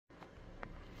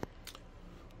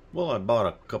Well, I bought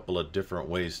a couple of different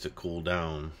ways to cool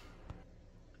down.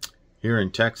 Here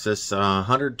in Texas,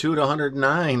 102 to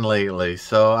 109 lately.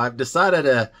 So I've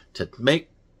decided to make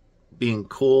being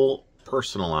cool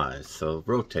personalized. So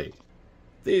rotate.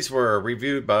 These were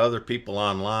reviewed by other people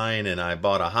online, and I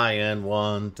bought a high-end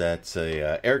one that's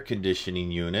a air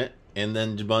conditioning unit, and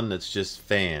then one that's just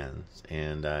fans.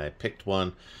 And I picked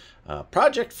one.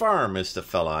 Project Farm is the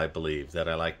fella, I believe, that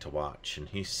I like to watch. And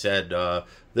he said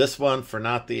this one for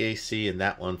not the AC and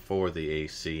that one for the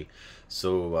AC.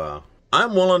 So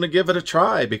I'm willing to give it a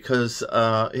try because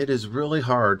it is really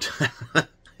hard.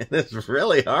 It is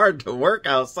really hard to work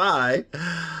outside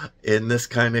in this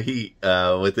kind of heat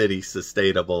with any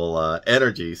sustainable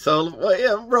energy. So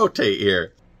yeah, rotate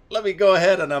here. Let me go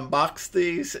ahead and unbox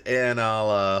these, and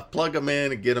I'll plug them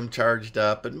in and get them charged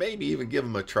up, and maybe even give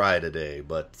them a try today.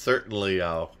 But certainly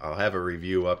I'll have a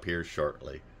review up here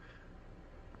shortly.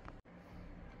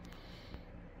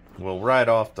 Well, right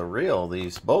off the reel,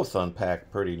 these both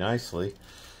unpack pretty nicely.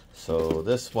 So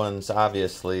this one's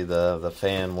obviously the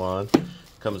fan one.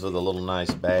 Comes with a little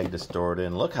nice bag to store it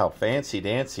in. Look how fancy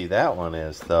dancy that one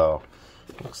is, though.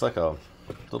 Looks like a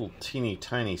little teeny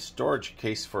tiny storage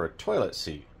case for a toilet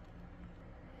seat.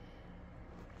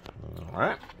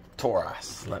 Alright,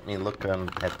 Taurus. Let me look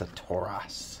at the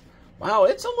Taurus. Wow,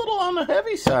 it's a little on the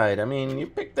heavy side. I mean, you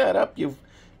pick that up, you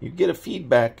get a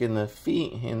feedback in the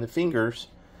fingers.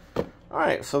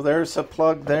 Alright, so there's a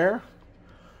plug there.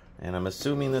 And I'm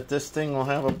assuming that this thing will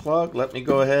have a plug. Let me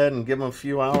go ahead and give them a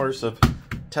few hours of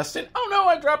testing. Oh no,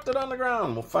 I dropped it on the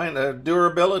ground. We'll find a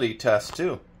durability test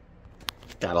too.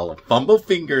 Got all the fumble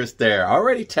fingers there.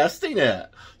 Already testing it.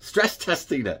 Stress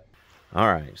testing it.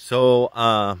 Alright, so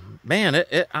man,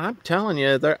 I'm telling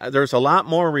you, there's a lot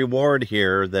more reward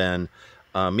here than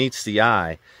meets the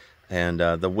eye. And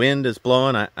the wind is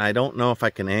blowing. I don't know if I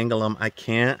can angle them. I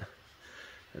can't.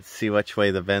 Let's see which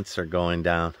way the vents are going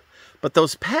down. But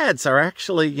those pads are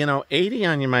actually, you know, 80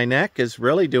 on my neck is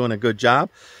really doing a good job.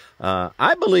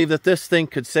 I believe that this thing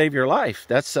could save your life.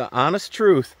 That's the honest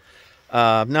truth.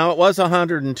 Now, it was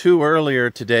 102 earlier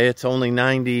today. It's only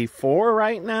 94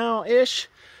 right now-ish.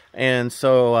 And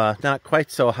so not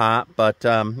quite so hot, but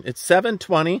it's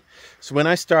 7:20. So when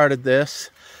I started this,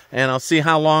 and I'll see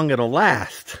how long it'll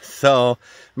last. So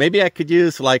maybe I could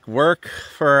use like work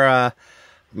for,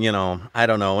 you know, I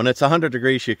don't know. When it's 100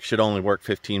 degrees, you should only work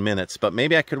 15 minutes. But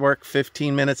maybe I could work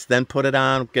 15 minutes, then put it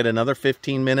on, get another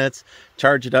 15 minutes,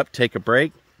 charge it up, take a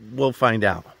break. We'll find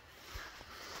out.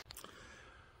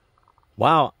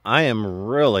 Wow, I am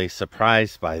really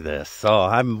surprised by this. So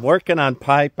I'm working on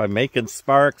pipe. I'm making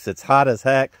sparks. It's hot as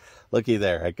heck. Looky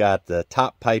there. I got the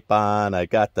top pipe on. I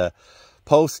got the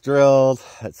post drilled.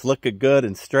 It's looking good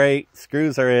and straight.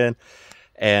 Screws are in.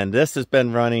 And this has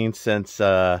been running since,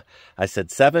 I said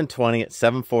 7:20. It's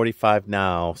 7:45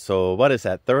 now. So what is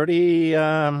that?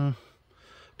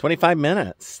 25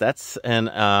 minutes. That's, and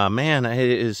man, it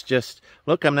is just,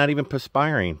 look, I'm not even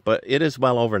perspiring, but it is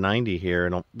well over 90 here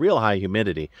and a real high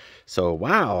humidity. So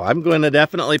wow, I'm going to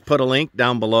definitely put a link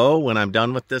down below when I'm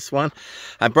done with this one.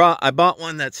 I bought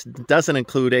one that doesn't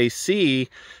include AC.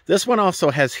 This one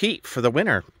also has heat for the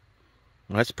winter.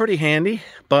 That's pretty handy,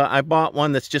 but I bought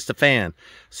one that's just a fan.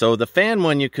 So the fan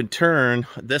one you can turn.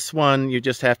 This one you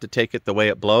just have to take it the way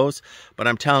it blows. But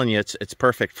I'm telling you, it's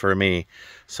perfect for me.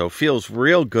 So feels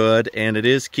real good, and it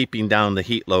is keeping down the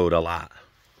heat load a lot.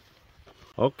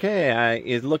 Okay,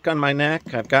 you look on my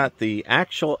neck. I've got the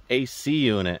actual AC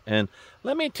unit, and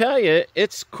let me tell you,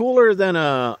 it's cooler than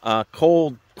a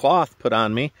cold cloth put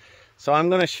on me. So I'm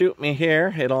going to shoot me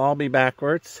here. It'll all be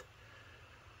backwards.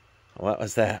 What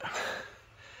was that?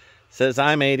 Says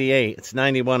I'm 88. It's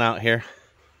 91 out here.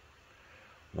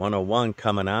 101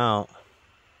 coming out.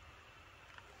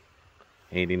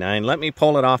 89. Let me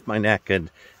pull it off my neck and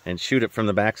shoot it from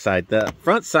the back side. The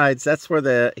front sides, that's where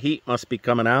the heat must be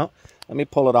coming out. Let me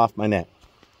pull it off my neck.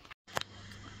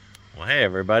 Well, hey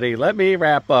everybody. Let me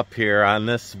wrap up here on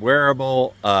this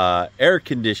wearable air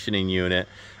conditioning unit.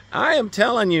 I am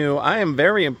telling you, I am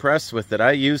very impressed with it.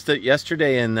 I used it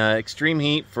yesterday in extreme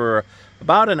heat for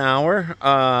about an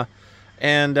hour.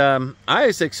 And I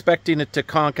was expecting it to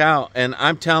conk out, and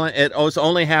I'm telling it was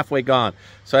only halfway gone.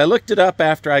 So I looked it up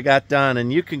after I got done,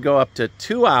 and you can go up to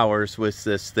 2 hours with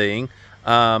this thing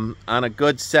on a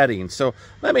good setting. So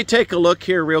let me take a look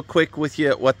here real quick with you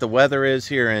at what the weather is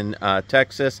here in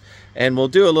Texas, and we'll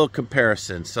do a little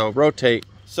comparison. So rotate.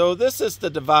 So this is the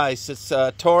device. It's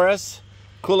Taurus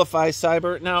Coolify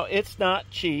Cyber. Now, it's not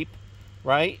cheap.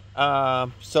 Right?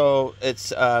 So it's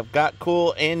got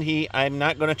cool and heat. I'm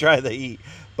not going to try the heat,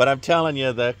 but I'm telling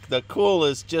you, the cool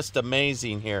is just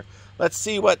amazing here. Let's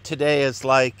see what today is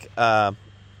like,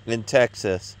 in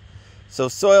Texas. So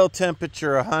soil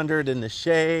temperature 100 in the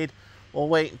shade. We'll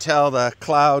wait until the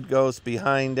cloud goes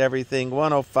behind everything.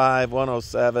 105,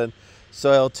 107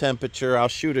 soil temperature. I'll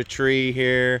shoot a tree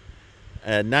here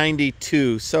at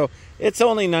 92. So it's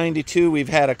only 92. We've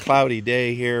had a cloudy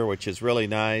day here, which is really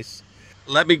nice.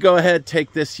 Let me go ahead and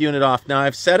take this unit off. Now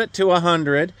I've set it to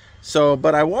 100.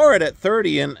 But I wore it at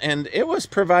 30 and it was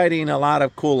providing a lot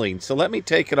of cooling. So let me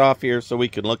take it off here so we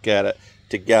can look at it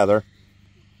together.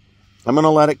 I'm going to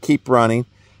let it keep running.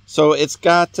 So it's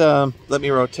got, let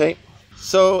me rotate.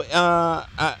 So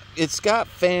it's got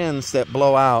fans that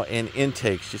blow out and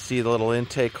intakes. You see the little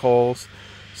intake holes.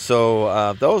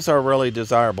 So those are really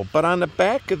desirable. But on the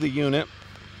back of the unit,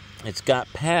 it's got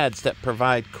pads that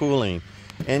provide cooling.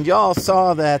 And y'all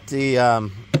saw that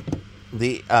the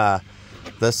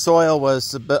soil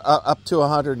was up to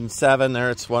 107. There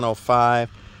it's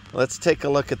 105. Let's take a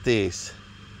look at these.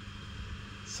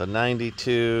 So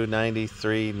 92,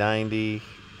 93, 90.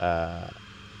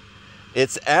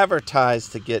 It's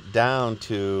advertised to get down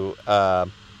to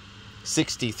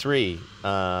 63.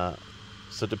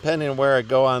 So depending on where I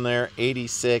go on there,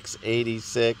 86,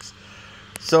 86.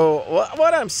 So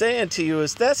what I'm saying to you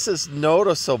is this is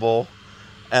noticeable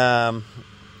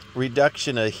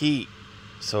reduction of heat.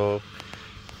 So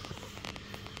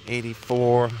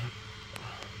 84,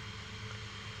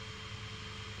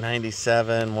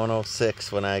 97,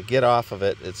 106. When I get off of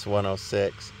it, it's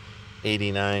 106,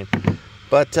 89.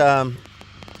 But, and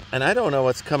I don't know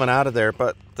what's coming out of there,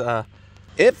 but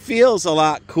it feels a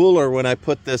lot cooler when I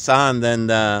put this on than,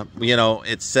 you know,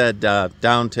 it said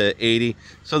down to 80.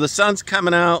 So the sun's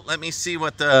coming out. Let me see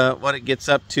what it gets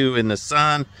up to in the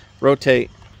sun. Rotate.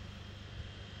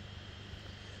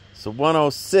 So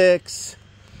 106.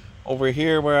 Over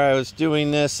here where I was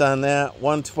doing this on that,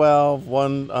 112,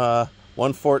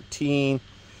 114.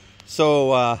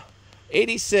 So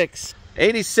 86.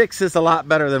 86 is a lot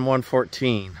better than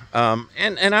 114.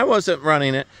 And I wasn't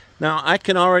running it. Now I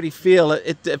can already feel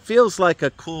it. It feels like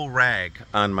a cool rag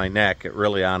on my neck. It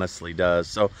really honestly does.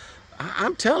 So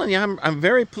I'm telling you, I'm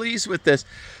very pleased with this.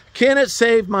 Can it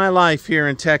save my life here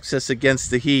in Texas against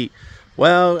the heat?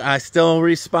 Well, I'm still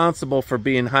responsible for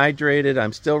being hydrated.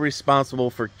 I'm still responsible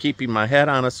for keeping my head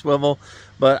on a swivel.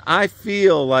 But I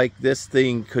feel like this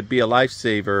thing could be a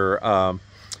lifesaver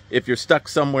if you're stuck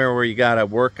somewhere where you got to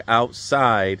work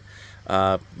outside.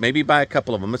 Maybe buy a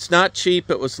couple of them. It's not cheap.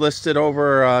 It was listed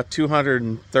over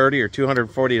 $230 or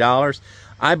 $240.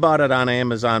 I bought it on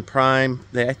Amazon Prime.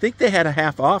 I think they had a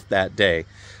half off that day,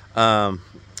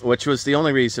 which was the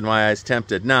only reason why I was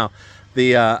tempted. Now,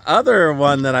 the other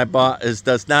one that I bought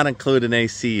does not include an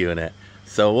AC unit.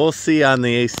 So we'll see on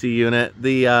the AC unit.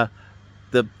 The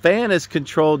fan is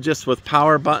controlled just with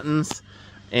power buttons.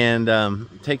 And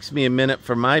it takes me a minute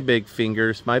for my big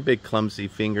fingers, my big clumsy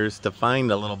fingers, to find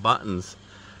the little buttons.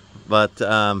 But,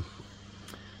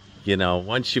 you know,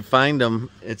 once you find them,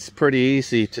 it's pretty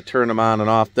easy to turn them on and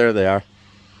off. There they are.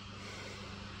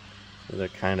 They're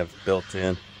kind of built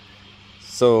in.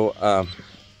 So,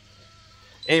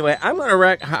 anyway, I'm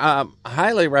going to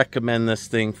highly recommend this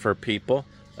thing for people,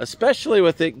 especially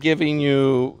with it giving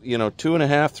you,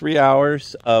 2.5, 3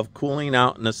 hours of cooling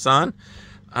out in the sun.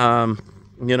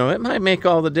 It might make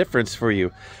all the difference for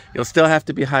you. You'll still have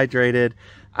to be hydrated.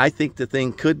 I think the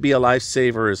thing could be a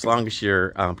lifesaver as long as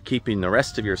you're keeping the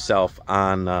rest of yourself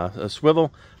on a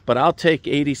swivel. But I'll take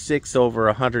 86 over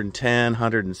 110,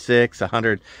 106,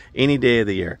 100 any day of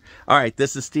the year. All right,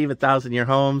 this is Steve at 1000 Year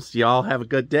Homes. Y'all have a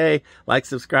good day. Like,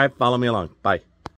 subscribe, follow me along. Bye.